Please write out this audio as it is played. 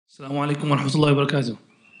السلام عليكم ورحمة الله وبركاته.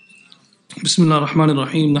 بسم الله الرحمن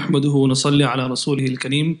الرحيم نحمده ونصلي على رسوله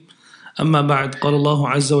الكريم. أما بعد قال الله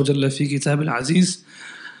عز وجل في كتاب العزيز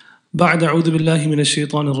بعد أعوذ بالله من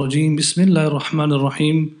الشيطان الرجيم بسم الله الرحمن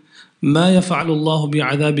الرحيم ما يفعل الله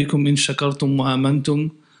بعذابكم إن شكرتم وآمنتم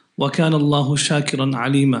وكان الله شاكرا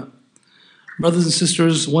عليما. Brothers and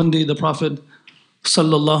sisters, one day the Prophet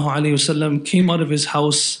sallallahu alaihi wasallam came out of his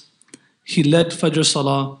house. He led Fajr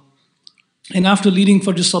Salah. And after leading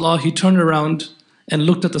Fajr Salah, he turned around and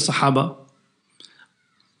looked at the Sahaba.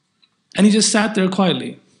 And he just sat there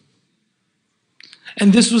quietly.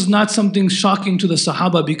 And this was not something shocking to the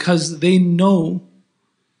Sahaba because they know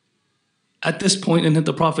at this point in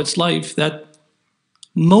the Prophet's life that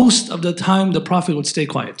most of the time the Prophet would stay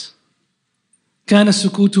quiet. كَانَ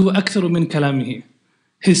سُكُوتُهُ أَكْثَرُ مِنْ كَلَامِهِ.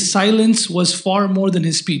 His silence was far more than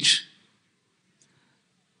his speech.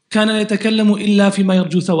 كَانَ لَا يَتَكَلَّمُ إِلَّا فِي مَا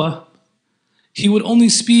يَرْجُو ثَوَاهُ. He would only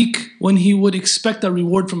speak when he would expect a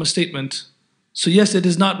reward from a statement. So yes, it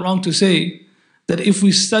is not wrong to say that if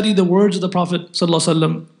we study the words of the Prophet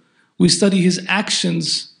ﷺ, we study his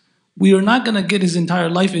actions, we are not going to get his entire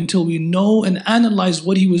life until we know and analyze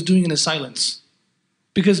what he was doing in his silence.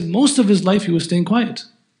 Because most of his life he was staying quiet.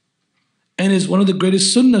 And it's one of the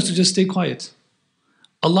greatest sunnahs to just stay quiet.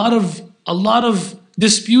 A lot of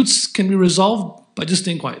disputes can be resolved by just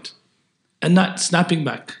staying quiet and not snapping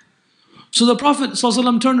back. So the Prophet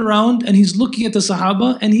ﷺ turned around and he's looking at the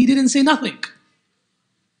Sahaba and he didn't say nothing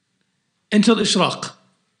until Ishraq.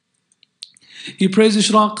 He prays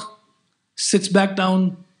Ishraq, sits back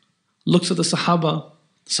down, looks at the Sahaba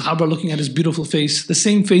looking at his beautiful face, the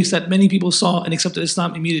same face that many people saw and accepted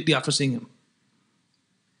Islam immediately after seeing him.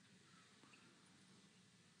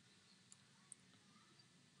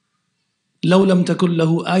 لو لم تكن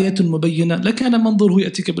له آية مبينة لكان منظوره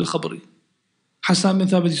يأتيك بالخبر. Hassan bin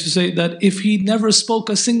Thabit used to say that if he never spoke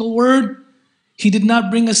a single word, he did not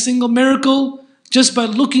bring a single miracle, just by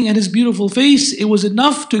looking at his beautiful face, it was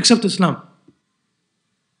enough to accept Islam.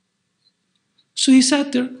 So he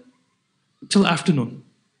sat there till afternoon.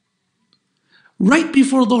 Right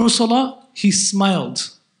before Dhuhr Salah, he smiled,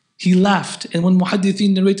 he laughed. And when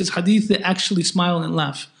Muhaddithin narrate this hadith, they actually smile and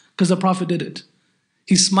laugh because the Prophet did it.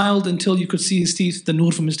 He smiled until you could see his teeth, the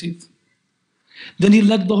nur from his teeth. Then he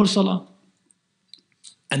led Dhuhr Salah.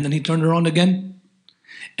 And then he turned around again.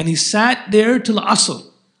 And he sat there till Asr.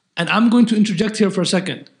 And I'm going to interject here for a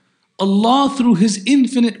second. Allah, through His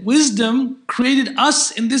infinite wisdom, created us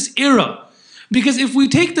in this era. Because if we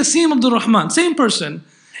take the same Abdul Rahman, same person,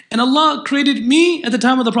 and Allah created me at the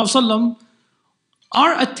time of the Prophet ﷺ,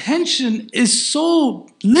 our attention is so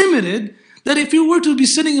limited that if you were to be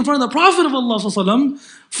sitting in front of the Prophet of Allah ﷺ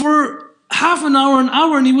for half an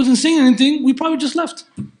hour, and he wasn't saying anything, we probably just left.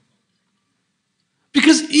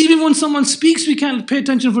 Because even when someone speaks, we can't pay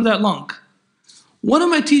attention for that long. One of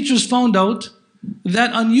my teachers found out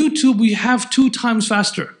that on YouTube we have 2 times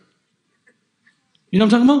faster. You know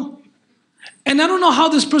what I'm talking about? And I don't know how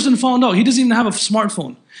this person found out. He doesn't even have a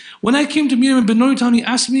smartphone. When I came to meet him in Benori Town, he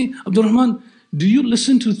asked me, Abdul Rahman, do you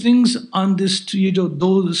listen to things on this,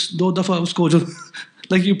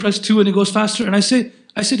 like you press 2 and it goes faster? And I said,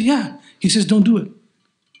 yeah. He says, don't do it.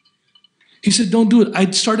 He said, don't do it. I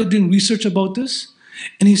started doing research about this.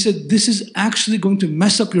 And he said, this is actually going to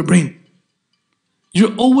mess up your brain.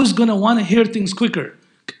 You're always going to want to hear things quicker.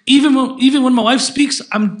 Even when my wife speaks,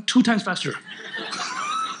 I'm 2 times faster.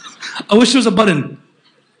 I wish there was a button.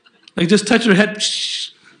 Like just touch your head,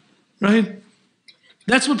 right?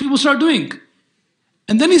 That's what people start doing.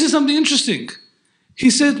 And then he said something interesting. He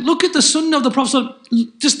said, look at the sunnah of the Prophet.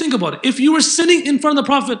 Just think about it. If you were sitting in front of the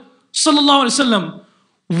Prophet sallallahu alaihi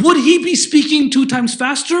wasallam, would he be speaking 2 times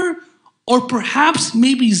faster? Or perhaps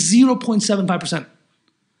maybe 0.75%.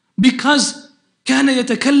 Because كان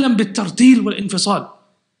يتكلم بالترتيل والانفصال.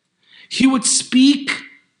 He would speak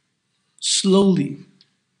slowly.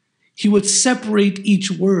 He would separate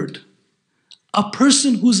each word. A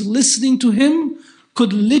person who's listening to him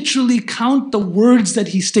could literally count the words that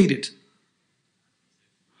he stated.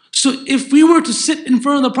 So if we were to sit in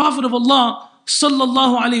front of the Prophet of Allah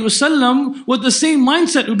sallallahu alaihi wasallam with the same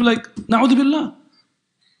mindset, we'd be like, na'udhu billah.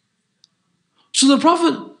 So the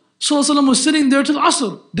Prophet ﷺ was sitting there till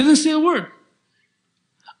Asr, didn't say a word.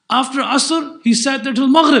 After Asr, he sat there till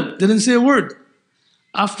Maghrib, didn't say a word.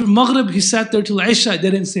 After Maghrib, he sat there till Isha,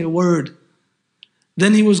 didn't say a word.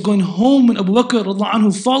 Then he was going home and Abu Bakr radhiallahu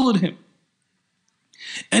anhu followed him.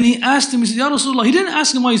 And he asked him, he said, Ya Rasulullah, he didn't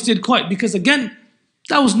ask him why he stayed quiet because again,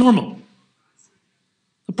 that was normal.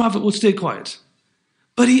 The Prophet would stay quiet.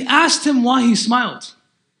 But he asked him why he smiled.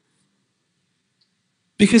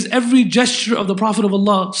 Because every gesture of the Prophet of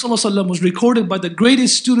Allah ﷺ was recorded by the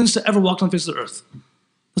greatest students that ever walked on the face of the earth,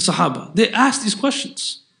 the Sahaba. They asked these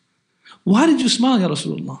questions. Why did you smile, Ya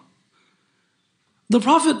Rasulullah? The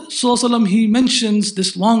Prophet ﷺ, he mentions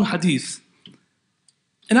this long hadith.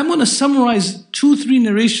 And I'm going to summarize 2-3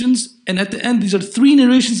 narrations, and at the end, these are 3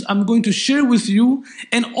 narrations I'm going to share with you,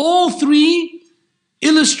 and all 3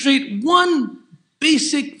 illustrate one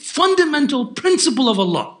basic, fundamental principle of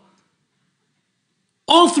Allah.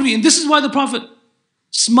 All 3, and this is why the Prophet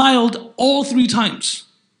smiled all 3 times.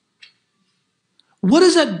 What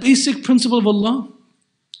is that basic principle of Allah?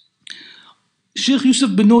 Shaykh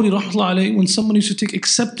Yusuf bin Nouri, rahmatullahi alayhi, when someone used to take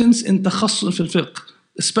acceptance in takhassus fil fiqh,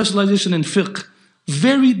 a specialization in fiqh,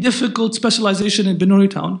 very difficult specialization in Binori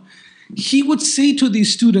town, he would say to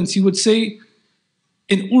these students, he would say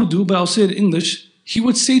in Urdu, but I'll say it in English, he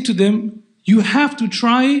would say to them, you have to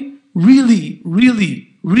try really,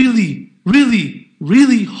 really, really, really,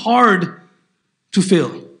 really hard to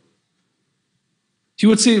fail. He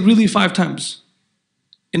would say it really 5 times.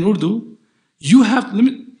 In Urdu, you have to, let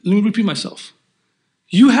me repeat myself.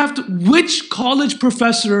 You have to, which college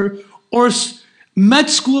professor or med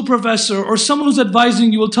school professor or someone who's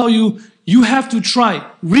advising you will tell you, you have to try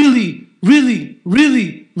really, really,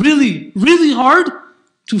 really, really, really hard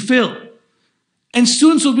to fail. And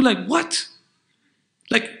students will be like, what?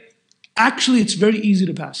 Like, actually, it's very easy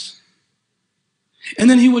to pass. And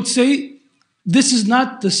then he would say, this is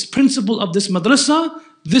not the principle of this madrasa,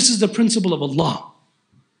 this is the principle of Allah.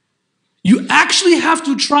 You actually have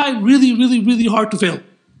to try really, really, really hard to fail.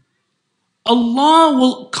 Allah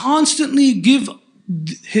will constantly give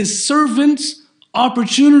His servants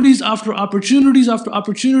opportunities after opportunities after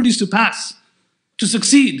opportunities to pass, to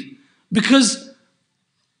succeed, because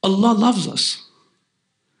Allah loves us.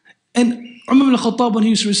 And Umar ibn al-Khattab, when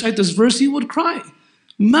he used to recite this verse, he would cry,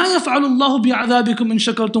 مَا يَفْعَلُ اللَّهُ بِعَذَابِكُمْ إِن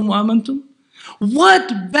شَكَرْتُمْ وَآمَنْتُمْ.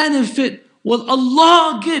 What benefit will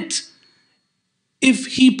Allah get if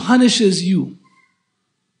He punishes you?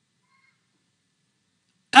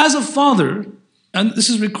 As a father, and this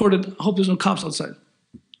is recorded, I hope there's no cops outside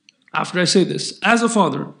after I say this. As a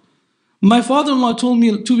father, my father-in-law told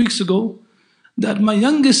me 2 weeks ago that my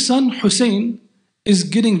youngest son, Hussein, is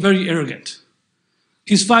getting very arrogant.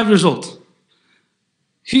 He's 5 years old.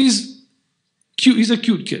 He's cute. He's a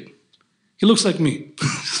cute kid. He looks like me.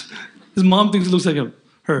 His mom thinks he looks like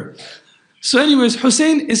her. So anyways,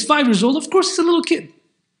 Hussein is 5 years old. Of course, he's a little kid.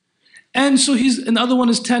 And so and the other one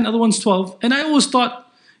is 10, the other one's 12. And I always thought,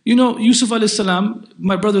 you know, Yusuf alayhi salam,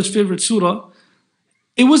 my brother's favorite surah,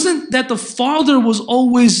 it wasn't that the father was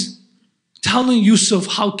always telling Yusuf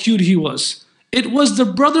how cute he was. It was the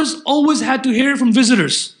brothers always had to hear it from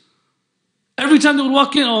visitors. Every time they would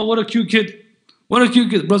walk in, oh, what a cute kid. What a cute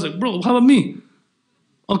kid. Brother's like, bro, how about me?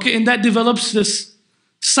 Okay, and that develops this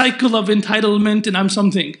cycle of entitlement and I'm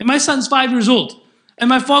something. And my son's 5 years old. And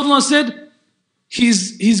my father-in-law said,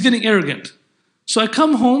 he's getting arrogant. So I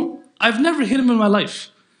come home, I've never hit him in my life.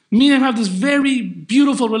 Me and him have this very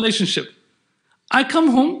beautiful relationship. I come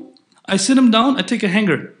home, I sit him down, I take a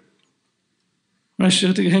hanger. Right, should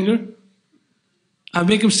I take a hanger? I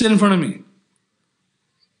make him sit in front of me.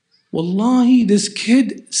 Wallahi, this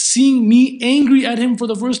kid, seeing me angry at him for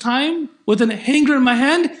the first time, with a hanger in my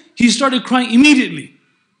hand, he started crying immediately.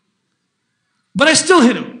 But I still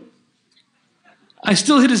hit him. I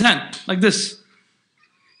still hit his hand, like this.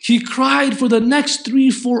 He cried for the next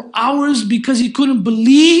 3-4 hours because he couldn't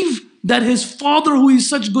believe that his father, who he's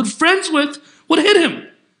such good friends with, would hit him.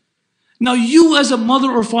 Now you as a mother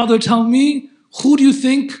or father tell me, who do you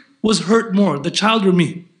think was hurt more, the child or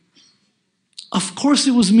me? Of course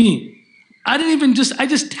it was me. I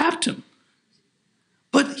just tapped him.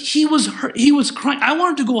 But he was hurt, he was crying. I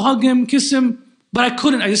wanted to go hug him, kiss him, but I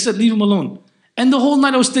couldn't. I just said, leave him alone. And the whole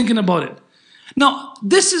night I was thinking about it. Now,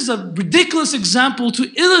 this is a ridiculous example to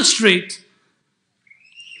illustrate,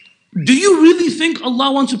 do you really think Allah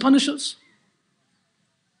wants to punish us?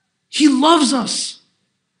 He loves us.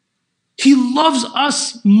 He loves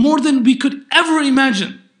us more than we could ever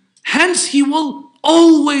imagine. Hence, He will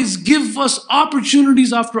always give us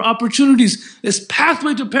opportunities after opportunities, this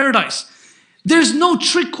pathway to paradise. There's no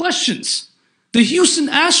trick questions. The Houston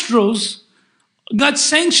Astros got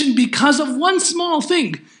sanctioned because of one small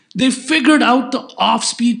thing. They figured out the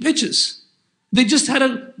off-speed pitches. They just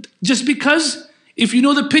because if you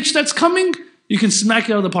know the pitch that's coming, you can smack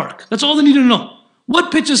it out of the park. That's all they need to know.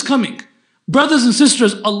 What pitch is coming? Brothers and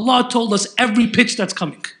sisters, Allah told us every pitch that's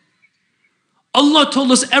coming. Allah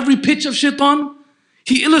told us every pitch of shaitan.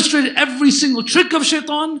 He illustrated every single trick of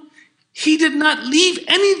shaitan. He did not leave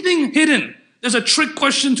anything hidden. There's a trick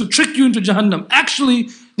question to trick you into Jahannam. Actually,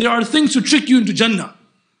 there are things to trick you into Jannah.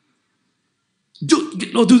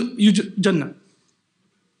 Jannah.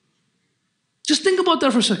 Just think about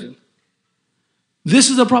that for a second. This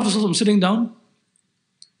is the Prophet ﷺ sitting down.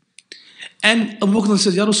 And Abu Bakr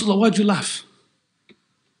says, Ya Rasulullah, why'd you laugh?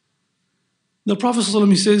 The Prophet ﷺ,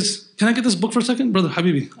 he says, can I get this book for a second? Brother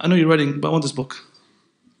Habibi, I know you're writing, but I want this book.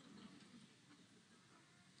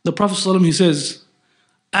 The Prophet ﷺ, he says,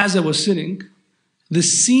 as I was sitting, the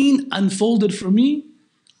scene unfolded for me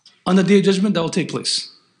on the Day of Judgment that will take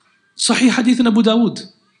place. Sahih Hadith in Abu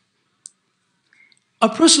Dawood. A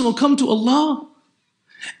person will come to Allah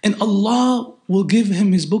and Allah will give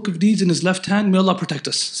him his book of deeds in his left hand. May Allah protect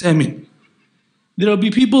us. Say Ameen. There will be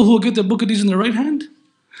people who will get their book of deeds in their right hand.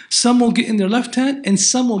 Some will get in their left hand and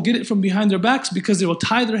some will get it from behind their backs because they will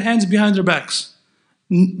tie their hands behind their backs.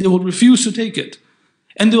 They will refuse to take it.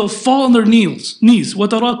 And they will fall on their knees.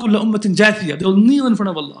 وَتَرَى كُلَّ أُمَّةٍ جَاثِيَةٍ. They will kneel in front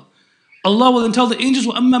of Allah. Allah will then tell the angels,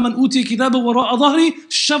 وَأَمَّا مَنْ أُوتِيَ كِتَابَ وَرَاءَ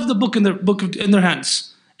ظَهْرِ. Shove the book in their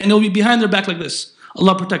hands. And it will be behind their back like this.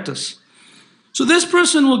 Allah protect us. So this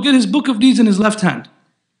person will get his book of deeds in his left hand.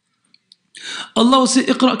 Allah will say,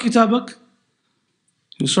 اقرأ كتابك.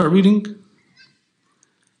 He'll start reading.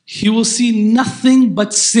 He will see nothing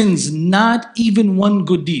but sins, not even one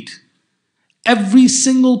good deed. Every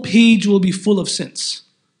single page will be full of sins.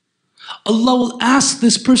 Allah will ask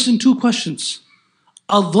this person two questions.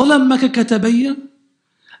 أَظَلَمَّكَ كَتَبَيَّ.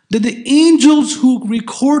 Did the angels who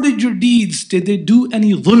recorded your deeds, did they do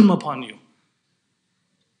any dhulm upon you?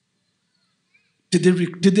 Did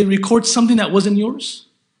they record something that wasn't yours?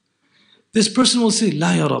 This person will say,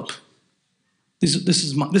 La ya Rab. This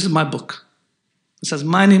is my book. It has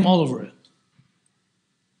my name all over it.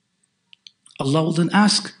 Allah will then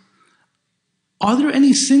ask, are there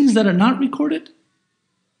any sins that are not recorded?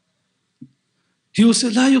 He will say,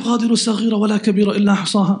 La yughadiru saghira wa la kabira illa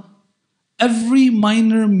ahsaha. Every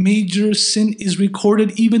minor, major sin is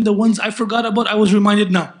recorded, even the ones I forgot about, I was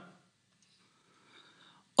reminded now.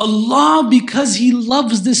 Allah, because He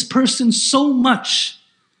loves this person so much,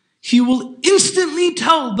 He will instantly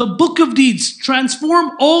tell the book of deeds,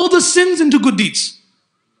 transform all the sins into good deeds.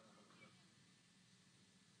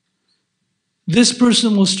 This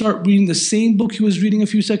person will start reading the same book he was reading a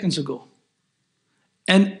few seconds ago.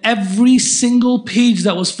 And every single page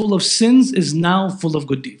that was full of sins is now full of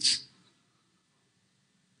good deeds.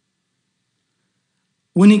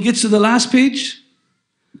 When he gets to the last page,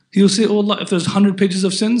 he will say, oh Allah, if there's 100 pages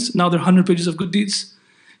of sins, now there are 100 pages of good deeds.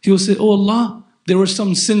 He will say, oh Allah, there were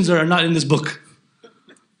some sins that are not in this book.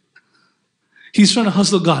 He's trying to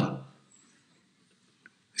hustle God.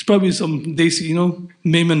 He's probably some desi,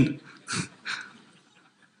 Mayman.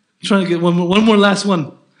 Trying to get one more last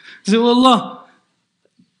one. He said, oh Allah,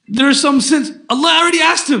 there are some sins. Allah already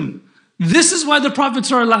asked him. This is why the Prophet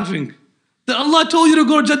started laughing. That Allah told you to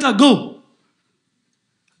go to Jannah, go.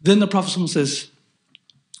 Then the Prophet says,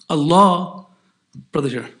 Allah, brother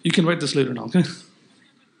here, you can write this later now, okay?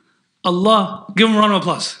 Allah, give him a round of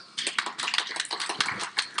applause.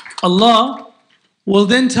 Allah will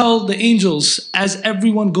then tell the angels as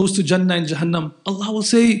everyone goes to Jannah and Jahannam, Allah will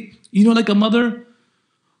say, like a mother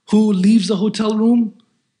who leaves the hotel room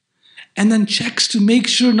and then checks to make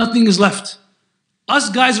sure nothing is left. Us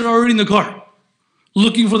guys are already in the car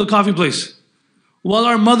looking for the coffee place. While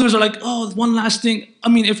our mothers are like, oh, one last thing. I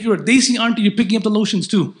mean, if you're a desi auntie, you're picking up the lotions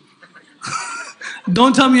too.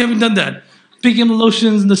 Don't tell me you haven't done that. Picking up the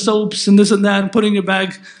lotions and the soaps and this and that and putting in your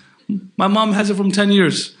bag. My mom has it from 10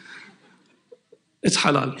 years. It's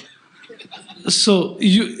halal. So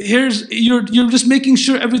you're just making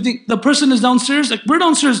sure everything, the person is downstairs, like we're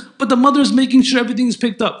downstairs, but the mother is making sure everything is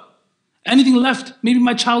picked up. Anything left, maybe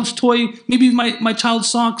my child's toy, maybe my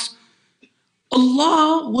child's socks.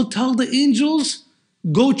 Allah will tell the angels,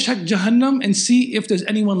 go check Jahannam and see if there's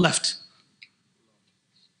anyone left.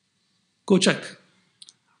 Go check.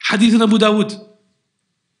 Hadith in Abu Dawood,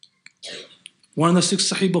 one of the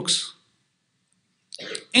 6 Sahih books.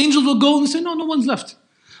 Angels will go and say, no one's left.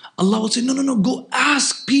 Allah will say, no, go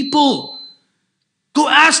ask people. Go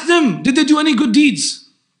ask them, did they do any good deeds?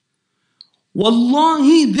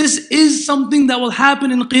 Wallahi, this is something that will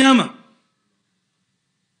happen in Qiyamah.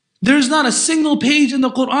 There's not a single page in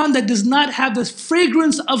the Qur'an that does not have the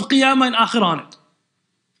fragrance of Qiyamah and Akhirah on it.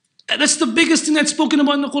 That's the biggest thing that's spoken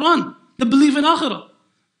about in the Qur'an, the belief in Akhirah.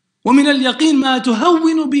 وَمِنَ الْيَقِينِ مَا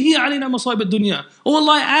تُهَوِّنُ بِهِ عَلَيْنَا مَصَائِبَ الدُّنْيَا. Oh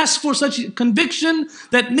Allah, I ask for such conviction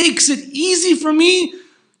that makes it easy for me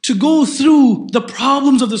to go through the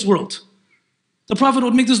problems of this world. The Prophet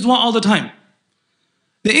would make this dua all the time.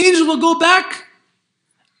 The angels will go back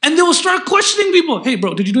and they will start questioning people. Hey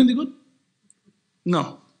bro, did you do anything good?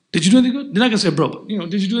 No. Did you do anything good? They're not going to say bro, but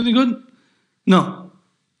did you do anything good? No.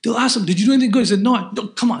 They'll ask him, did you do anything good? He said, no,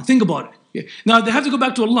 come on, think about it. Yeah. Now they have to go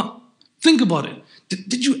back to Allah. Think about it.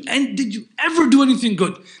 Did you ever do anything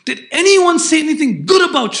good? Did anyone say anything good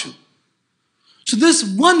about you? So this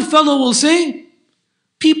one fellow will say,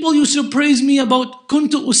 people used to praise me about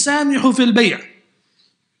kuntu usamihu fil bay'.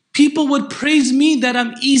 People would praise me that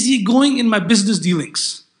I'm easygoing in my business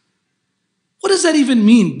dealings. What does that even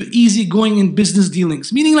mean, easygoing in business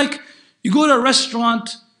dealings? Meaning like, you go to a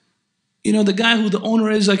restaurant, you know, the guy who the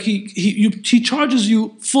owner is, like he charges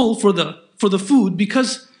you full for the food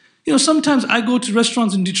because, you know, sometimes I go to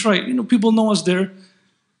restaurants in Detroit, you know, people know us there.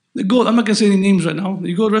 They go, I'm not gonna say any names right now.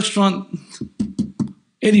 You go to a restaurant,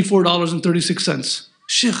 $84.36.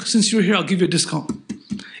 Sheikh, since you're here, I'll give you a discount.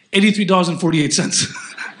 $83.48.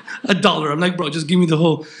 $1. I'm like, bro, just give me the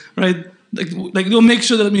whole, right? Like they'll make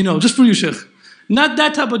sure they let me know, just for you, Sheikh. Not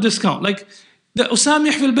that type of discount. Like the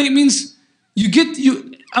usamih fil bay' means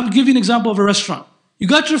I'm giving you an example of a restaurant. You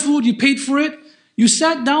got your food, you paid for it, you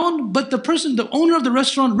sat down, but the owner of the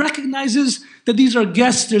restaurant recognizes that these are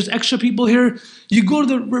guests, there's extra people here. You go to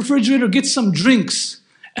the refrigerator, get some drinks,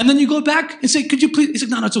 and then you go back and say, could you please? He's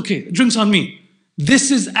like, no, it's okay, the drink's on me.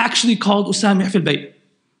 This is actually called usamih fil bay'.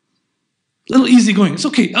 A little easy going. It's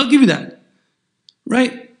okay, I'll give you that.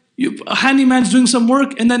 Right? A handyman's doing some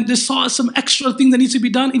work and then they saw some extra thing that needs to be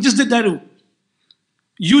done, he just did that too.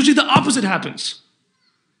 Usually the opposite happens.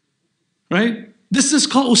 Right? This is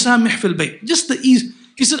called usamih fil bay'. Just the ease.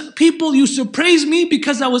 He said, people used to praise me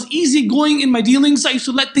because I was easygoing in my dealings, I used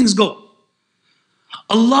to let things go.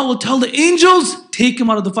 Allah will tell the angels, take him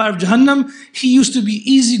out of the fire of Jahannam. He used to be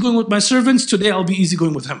easygoing with my servants, today I'll be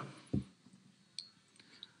easygoing with him.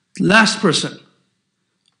 Last person.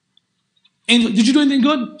 Angel, did you do anything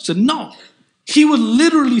good? He said, no. He would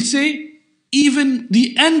literally say, even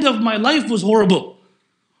the end of my life was horrible.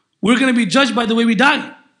 We're going to be judged by the way we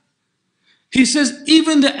die. He says,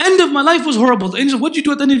 even the end of my life was horrible. The angel, what did you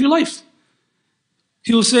do at the end of your life?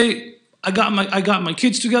 He will say, I got my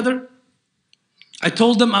kids together. I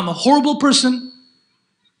told them I'm a horrible person.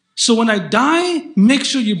 So when I die, make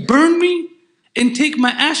sure you burn me and take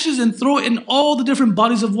my ashes and throw it in all the different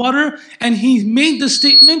bodies of water. And he made the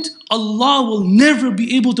statement, Allah will never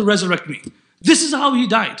be able to resurrect me. This is how he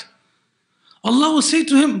died. Allah will say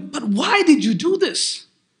to him, but why did you do this?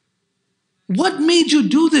 What made you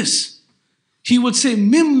do this? He would say,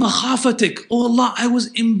 Mim makhafatik, oh Allah, I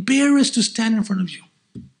was embarrassed to stand in front of you.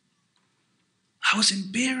 I was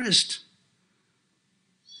embarrassed.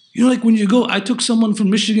 You know, like when you go, I took someone from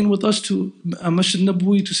Michigan with us to Masjid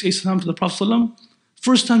Nabawi to say salam to the Prophet ﷺ.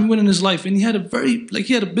 First time he went in his life, and he had a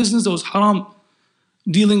business that was haram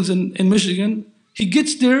dealings in Michigan. He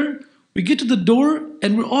gets there, we get to the door,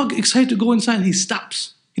 and we're all excited to go inside, and he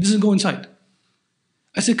stops. He doesn't go inside.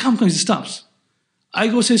 I said, come, he stops. I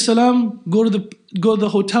go say salam, go to the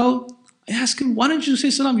hotel. I ask him, why don't you say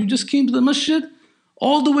salam? You just came to the masjid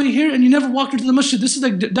all the way here, and you never walked into the masjid. This is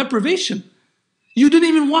like deprivation. You didn't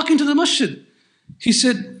even walk into the masjid. He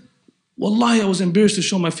said, Wallahi, I was embarrassed to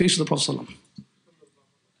show my face to the Prophet ﷺ.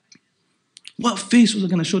 What face was I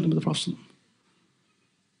going to show them to the Prophet ﷺ?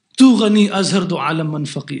 Tughani azhardu alam man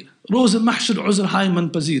faqir. Roz mahshar uzr hay man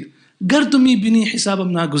pazir. Gardumi bini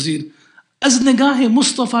hisabam na guzir. Az negahe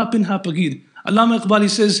Mustafa pinha pagir. Allama Iqbali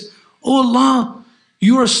says, oh Allah,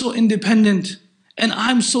 you are so independent and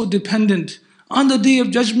I'm so dependent. On the day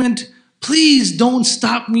of judgment, please don't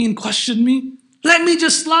stop me and question me. Let me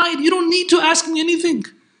just slide. You don't need to ask me anything.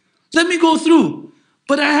 Let me go through.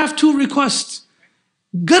 But I have two requests.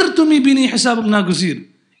 Gartumi bini hisabam na guzir.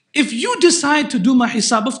 If you decide to do my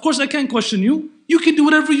hisab, of course I can't question you. You can do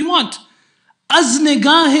whatever you want.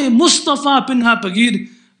 Aznegahe Mustafa pinha pagir.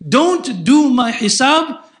 Don't do my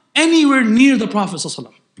hisab anywhere near the Prophet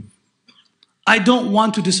ﷺ. I don't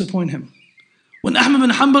want to disappoint him. When Ahmad bin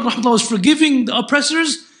Hanbal rahmatullah was forgiving the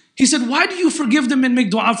oppressors, he said, why do you forgive them and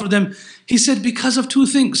make dua for them? He said, because of two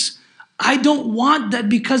things. I don't want that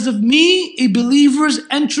because of me, a believer's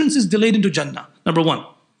entrance is delayed into Jannah. Number one.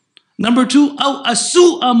 Number two, أَوْ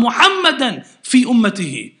أَسُوءَ مُحَمَّدًا فِي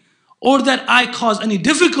أُمَّتِهِ. Or that I cause any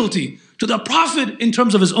difficulty to the Prophet in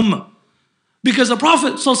terms of his ummah. Because the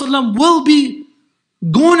Prophet ﷺ will be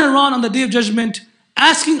going around on the day of judgment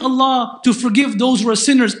asking Allah to forgive those who are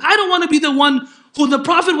sinners. I don't want to be the one who the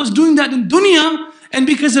Prophet was doing that in dunya, and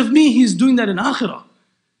because of me, he's doing that in akhirah.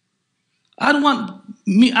 I don't want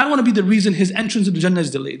to be the reason his entrance into Jannah is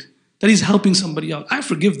delayed, that he's helping somebody out. I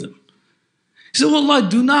forgive them. He said, well, Allah,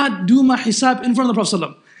 do not do my hisab in front of the Prophet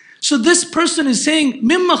ﷺ. So this person is saying,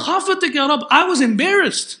 Mimma khafatik ya Rab, I was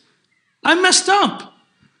embarrassed. I messed up.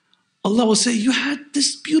 Allah will say, you had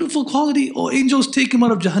this beautiful quality. Oh, angels, take him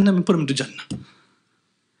out of Jahannam and put him into Jannah.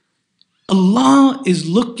 Allah is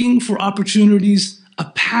looking for opportunities a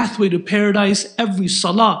pathway to paradise. Every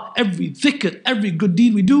salah, every dhikr, every good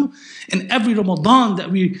deed we do, and every Ramadan that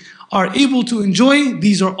we are able to enjoy,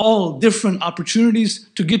 these are all different opportunities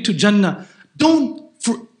to get to Jannah. Don't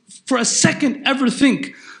for a second ever think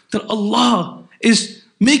that Allah is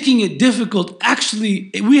making it difficult.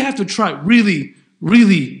 Actually, we have to try really,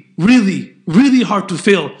 really, really, really hard to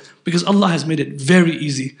fail, because Allah has made it very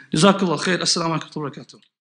easy. Jazakallah khair. Assalamu alaikum wa barakatuh.